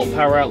 12-volt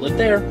power outlet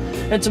there,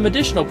 and some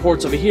additional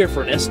ports over here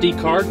for an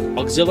SD card,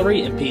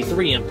 auxiliary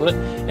MP3 input,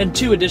 and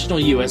 2 additional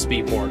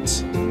USB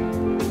ports.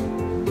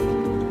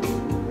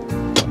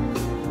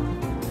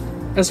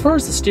 As far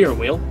as the steering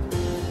wheel,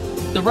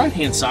 the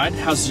right-hand side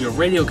houses your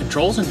radio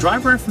controls and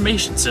driver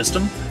information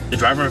system. The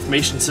driver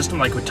information system,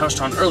 like we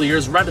touched on earlier,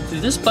 is routed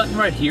through this button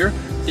right here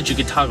that you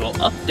can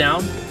toggle up,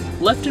 down,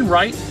 left, and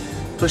right,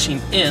 pushing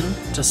in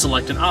to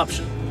select an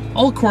option,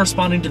 all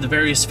corresponding to the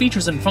various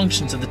features and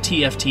functions of the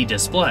TFT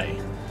display.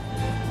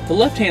 The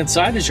left-hand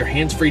side is your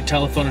hands-free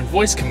telephone and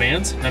voice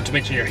commands, not to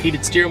mention your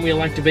heated steering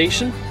wheel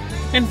activation,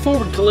 and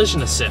forward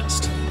collision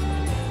assist,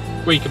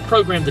 where you can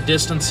program the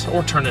distance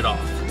or turn it off.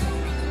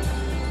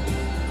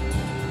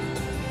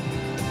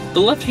 The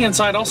left-hand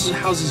side also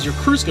houses your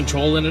cruise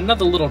control and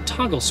another little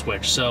toggle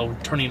switch, so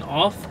turning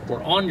off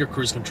or on your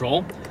cruise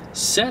control,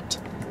 set,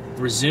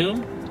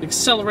 resume,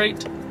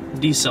 accelerate,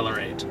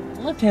 decelerate.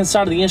 The left-hand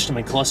side of the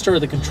instrument cluster are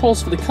the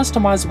controls for the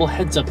customizable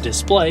heads-up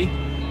display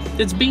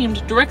that's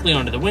beamed directly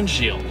onto the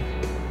windshield.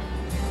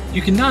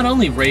 You can not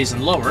only raise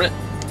and lower it,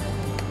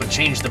 but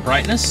change the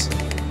brightness,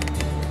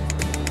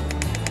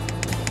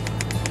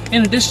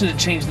 in addition to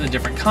changing the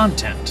different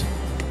content,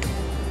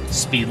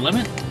 speed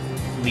limit,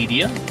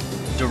 media,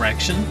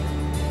 direction,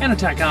 and a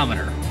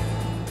tachometer.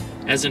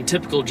 As in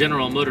typical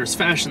General Motors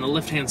fashion, the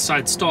left-hand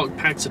side stalk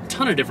packs a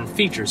ton of different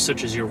features,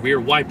 such as your rear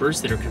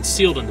wipers that are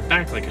concealed in the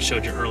back like I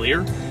showed you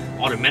earlier,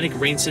 automatic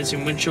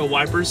rain-sensing windshield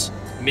wipers,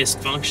 mist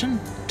function,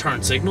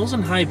 turn signals,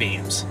 and high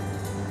beams.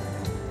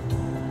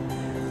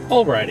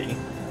 Alrighty.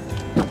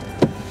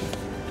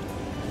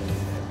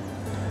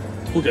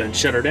 We'll go ahead and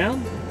shut her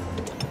down.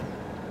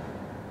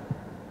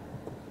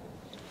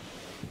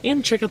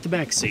 And check out the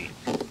back seat.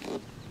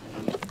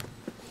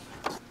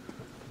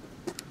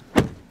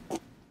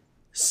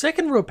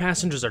 Second-row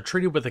passengers are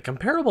treated with a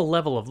comparable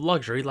level of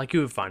luxury like you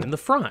would find in the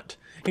front,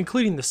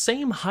 including the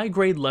same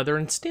high-grade leather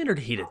and standard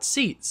heated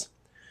seats.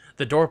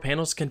 The door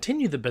panels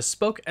continue the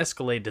bespoke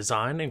Escalade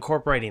design,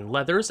 incorporating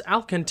leathers,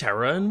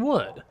 Alcantara, and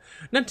wood,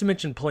 not to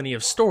mention plenty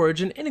of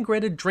storage and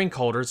integrated drink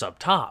holders up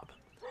top.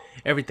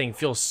 Everything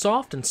feels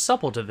soft and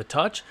supple to the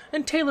touch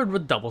and tailored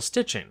with double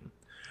stitching.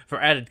 For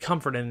added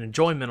comfort and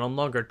enjoyment on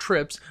longer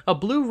trips, a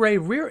Blu-ray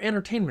rear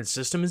entertainment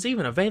system is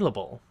even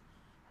available.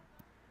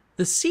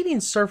 The seating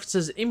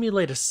surfaces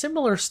emulate a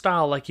similar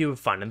style like you would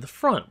find in the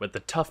front, with the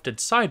tufted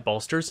side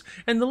bolsters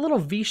and the little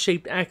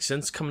V-shaped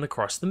accents coming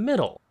across the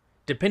middle.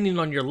 Depending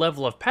on your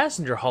level of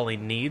passenger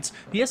hauling needs,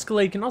 the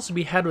Escalade can also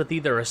be had with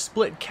either a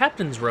split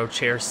captain's row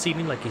chair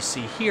seating like you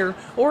see here,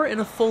 or in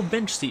a full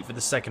bench seat for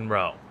the second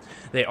row.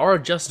 They are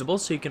adjustable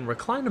so you can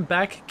recline them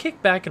back,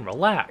 kick back, and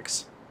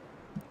relax.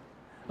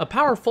 A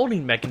power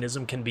folding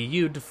mechanism can be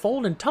used to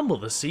fold and tumble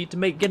the seat to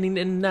make getting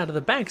in and out of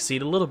the back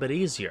seat a little bit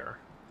easier.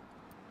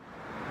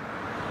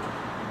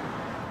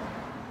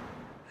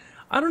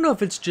 I don't know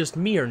if it's just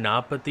me or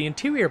not, but the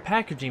interior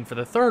packaging for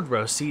the third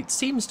row seat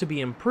seems to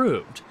be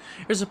improved.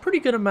 There's a pretty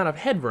good amount of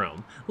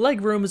headroom.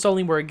 Legroom is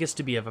only where it gets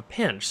to be of a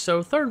pinch,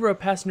 so third row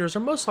passengers are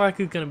most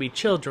likely going to be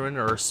children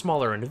or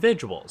smaller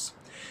individuals.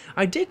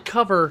 I did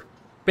cover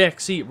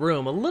backseat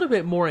room a little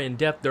bit more in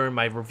depth during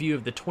my review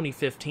of the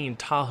 2015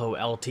 Tahoe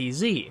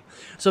LTZ,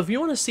 so if you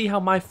want to see how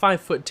my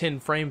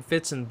 5'10" frame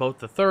fits in both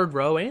the third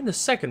row and the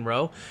second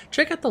row,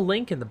 check out the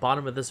link in the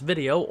bottom of this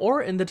video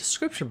or in the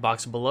description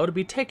box below to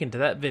be taken to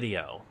that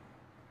video.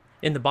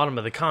 In the bottom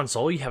of the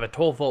console you have a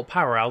 12-volt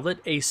power outlet,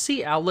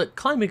 AC outlet,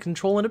 climate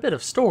control, and a bit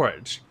of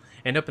storage.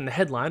 And up in the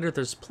headliner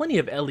there's plenty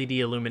of LED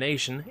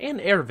illumination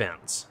and air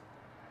vents.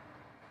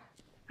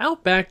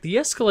 Out back, the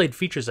Escalade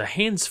features a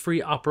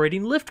hands-free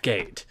operating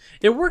liftgate.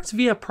 It works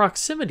via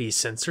proximity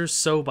sensors,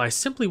 so by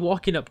simply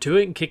walking up to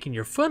it and kicking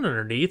your foot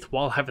underneath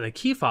while having the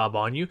key fob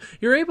on you,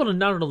 you're able to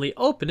not only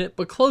open it,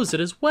 but close it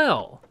as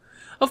well.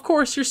 Of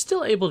course, you're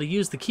still able to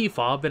use the key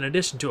fob in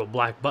addition to a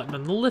black button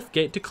on the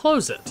liftgate to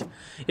close it.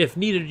 If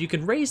needed, you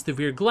can raise the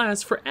rear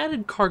glass for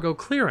added cargo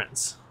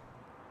clearance.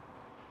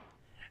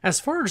 As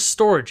far as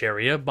storage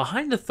area,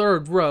 behind the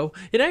third row,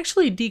 it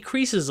actually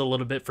decreases a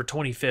little bit for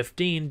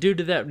 2015 due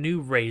to that new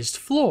raised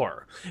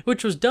floor,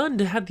 which was done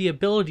to have the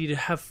ability to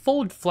have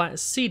fold flat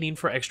seating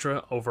for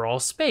extra overall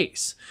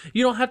space.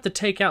 You don't have to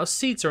take out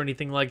seats or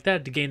anything like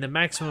that to gain the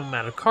maximum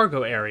amount of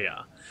cargo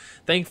area.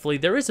 Thankfully,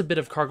 there is a bit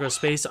of cargo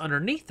space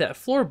underneath that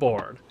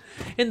floorboard.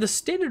 In the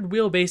standard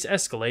wheelbase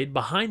Escalade,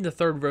 behind the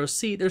third row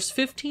seat, there's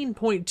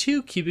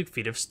 15.2 cubic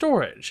feet of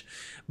storage.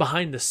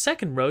 Behind the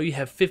second row, you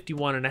have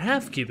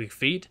 51.5 cubic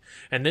feet,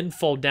 and then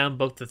fold down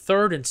both the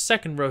third and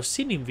second row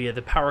seating via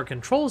the power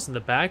controls in the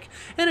back,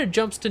 and it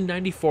jumps to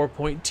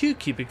 94.2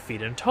 cubic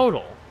feet in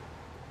total.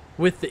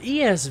 With the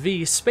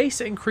ESV,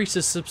 space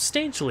increases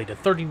substantially to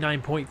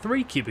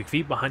 39.3 cubic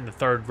feet behind the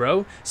third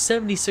row,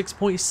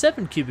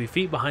 76.7 cubic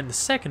feet behind the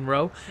second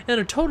row, and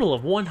a total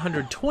of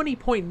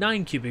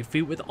 120.9 cubic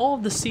feet with all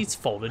of the seats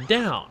folded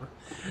down.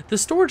 The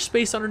storage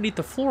space underneath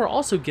the floor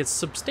also gets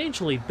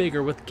substantially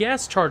bigger with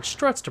gas-charged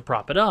struts to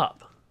prop it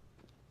up.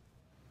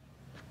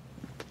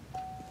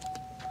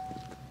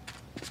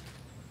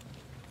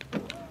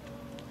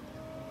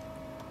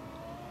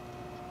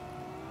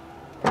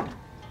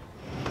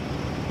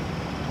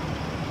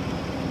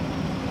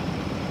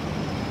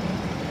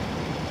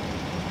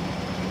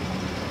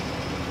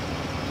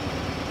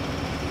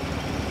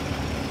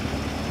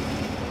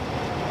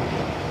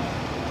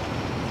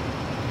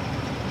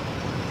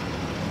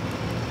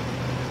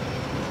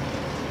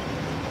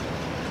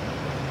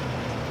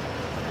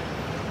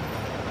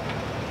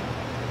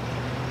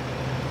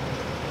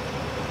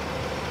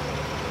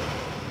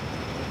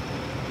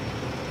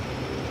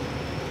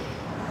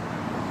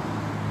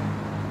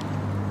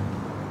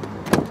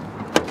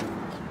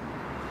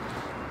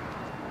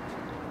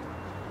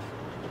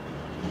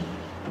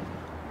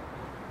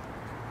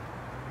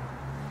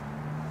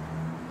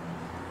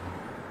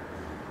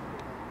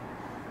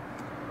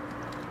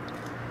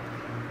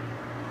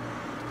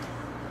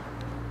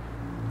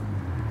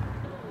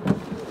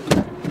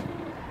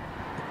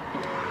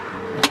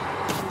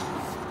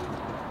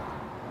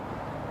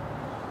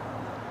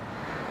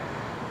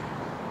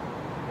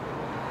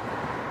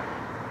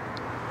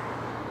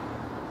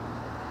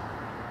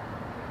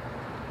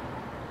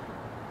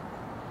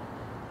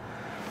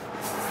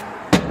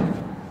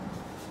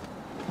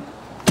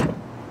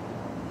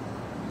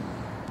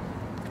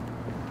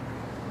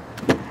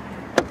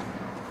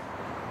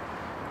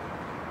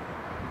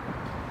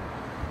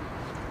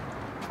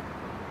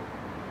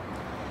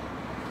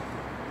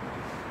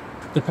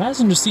 The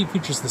passenger seat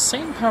features the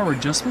same power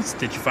adjustments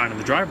that you find in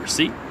the driver's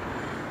seat.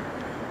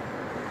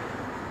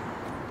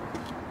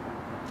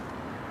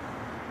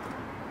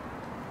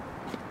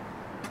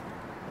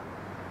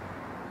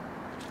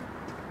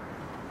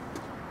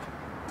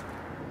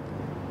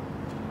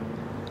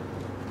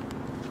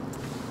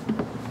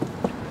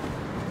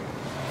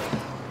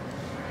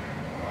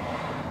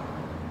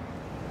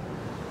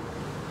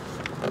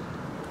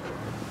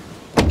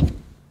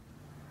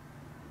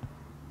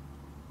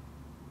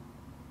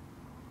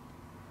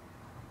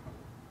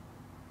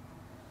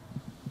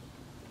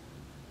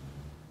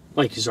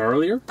 Like you saw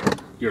earlier,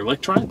 your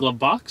electronic glove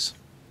box,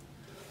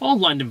 all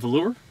lined in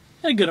velour,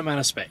 and a good amount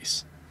of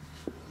space.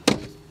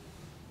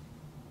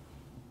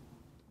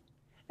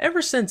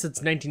 Ever since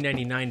its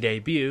 1999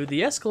 debut,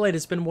 the Escalade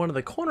has been one of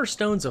the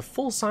cornerstones of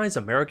full-size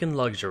American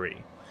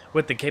luxury.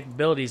 With the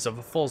capabilities of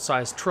a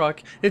full-size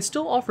truck, it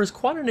still offers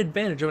quite an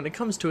advantage when it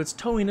comes to its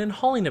towing and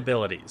hauling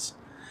abilities.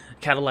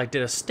 Cadillac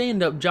did a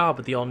stand-up job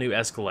with the all-new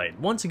Escalade,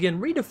 once again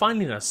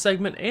redefining a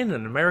segment and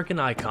an American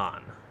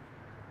icon.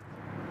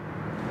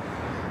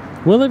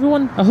 Well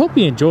everyone, I hope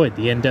you enjoyed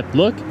the in-depth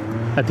look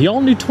at the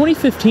all-new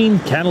 2015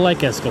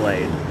 Cadillac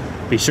Escalade.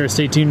 Be sure to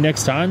stay tuned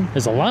next time,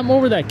 there's a lot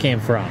more where that came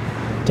from.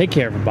 Take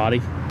care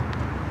everybody.